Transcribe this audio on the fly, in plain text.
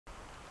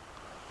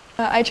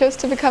I chose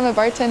to become a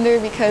bartender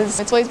because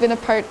it's always been a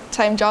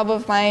part-time job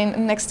of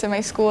mine next to my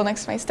school,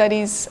 next to my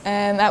studies,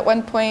 and at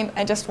one point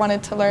I just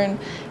wanted to learn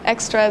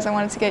extras. I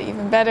wanted to get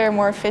even better,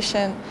 more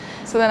efficient.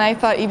 So then I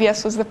thought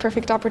EBS was the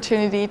perfect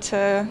opportunity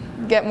to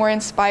get more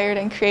inspired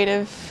and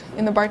creative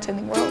in the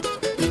bartending world.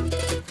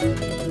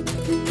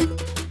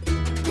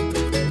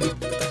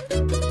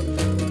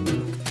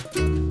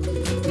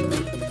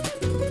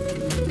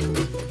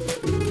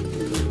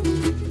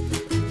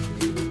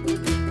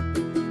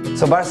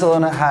 So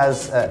Barcelona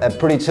has a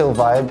pretty chill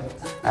vibe.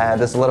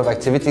 There's a lot of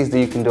activities that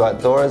you can do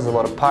outdoors, a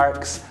lot of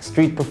parks,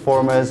 street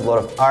performers, a lot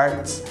of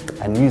arts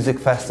and music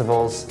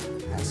festivals.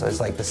 And so it's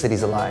like the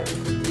city's alive.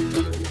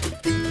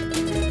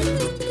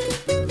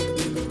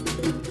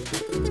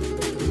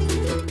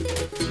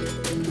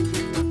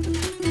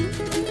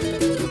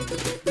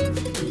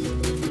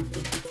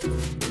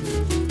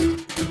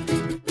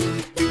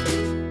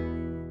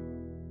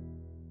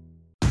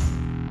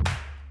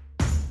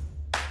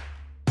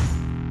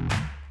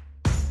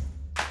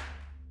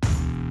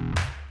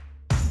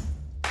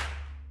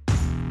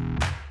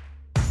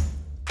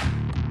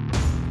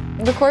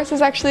 The course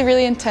is actually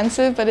really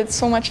intensive, but it's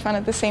so much fun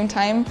at the same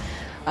time.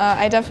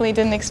 I definitely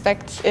didn't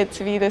expect it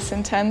to be this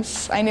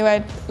intense. I knew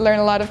I'd learn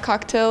a lot of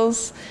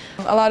cocktails,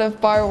 a lot of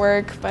bar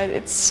work, but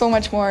it's so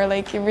much more.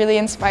 Like, it really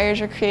inspires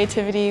your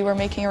creativity. We're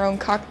making our own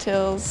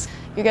cocktails.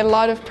 You get a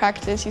lot of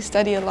practice, you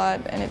study a lot,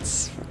 and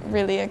it's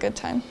really a good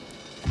time.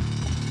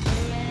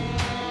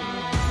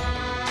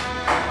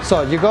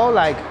 So you go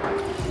like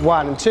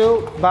 1 and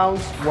 2,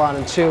 bounce, 1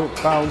 and 2,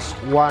 bounce,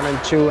 1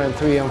 and 2 and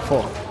 3 and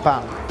 4,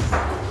 bam.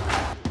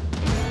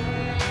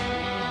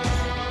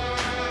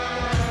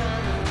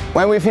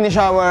 When we finish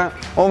our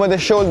over the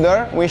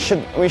shoulder, we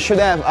should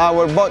have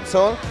our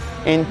bottle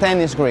in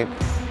tennis grip.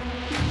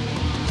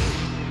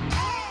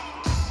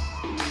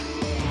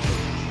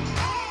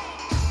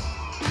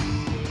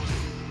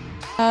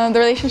 The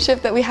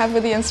relationship that we have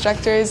with the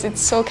instructors,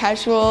 it's so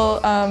casual.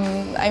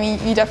 I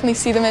mean, you definitely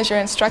see them as your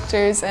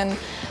instructors, and you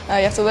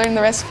have to learn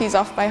the recipes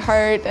off by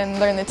heart and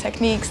learn the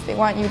techniques. They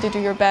want you to do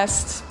your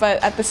best,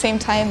 but at the same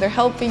time they're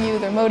helping you,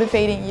 they're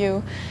motivating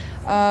you.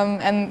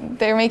 And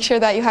they make sure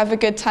that you have a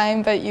good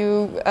time, but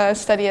you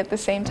study at the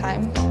same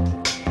time.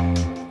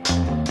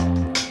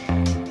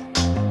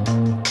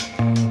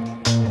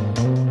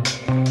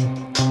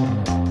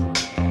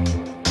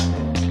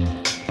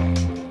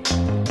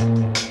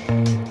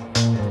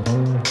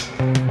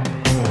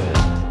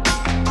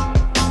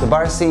 The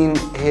bar scene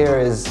here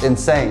is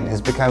insane. It's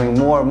becoming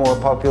more and more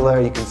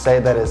popular. You can say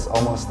that it's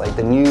almost like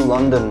the new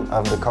London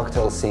of the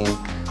cocktail scene.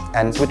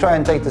 And so we try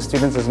and take the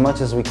students as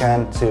much as we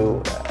can to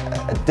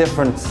a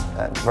different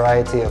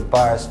variety of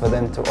bars for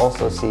them to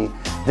also see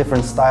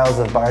different styles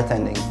of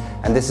bartending.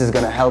 And this is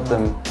going to help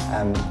them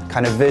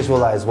kind of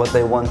visualize what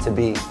they want to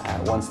be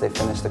once they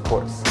finish the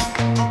course.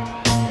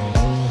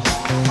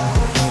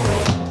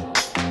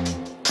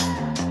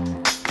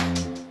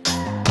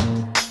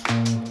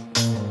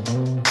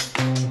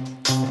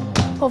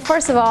 Well,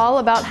 first of all,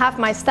 about half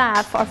my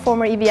staff are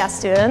former EBS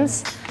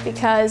students,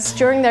 because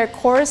during their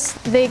course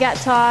they get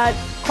taught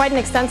quite an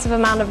extensive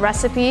amount of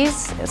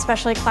recipes,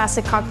 especially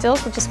classic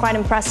cocktails, which is quite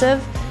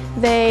impressive.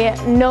 They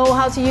know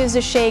how to use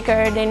a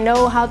shaker, they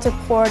know how to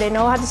pour, they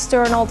know how to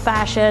stir an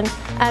old-fashioned,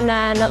 and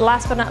then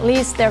last but not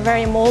least, they're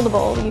very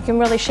moldable. You can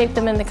really shape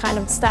them in the kind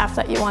of staff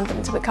that you want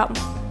them to become.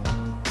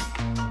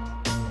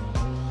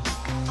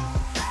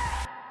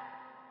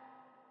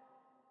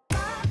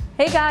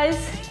 Hey guys,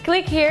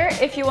 click here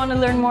if you want to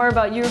learn more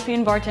about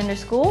European Bartender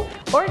School,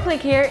 or click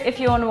here if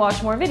you want to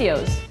watch more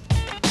videos.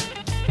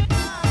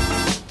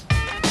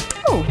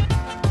 Ooh.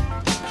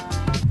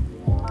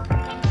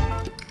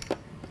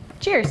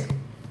 Cheers!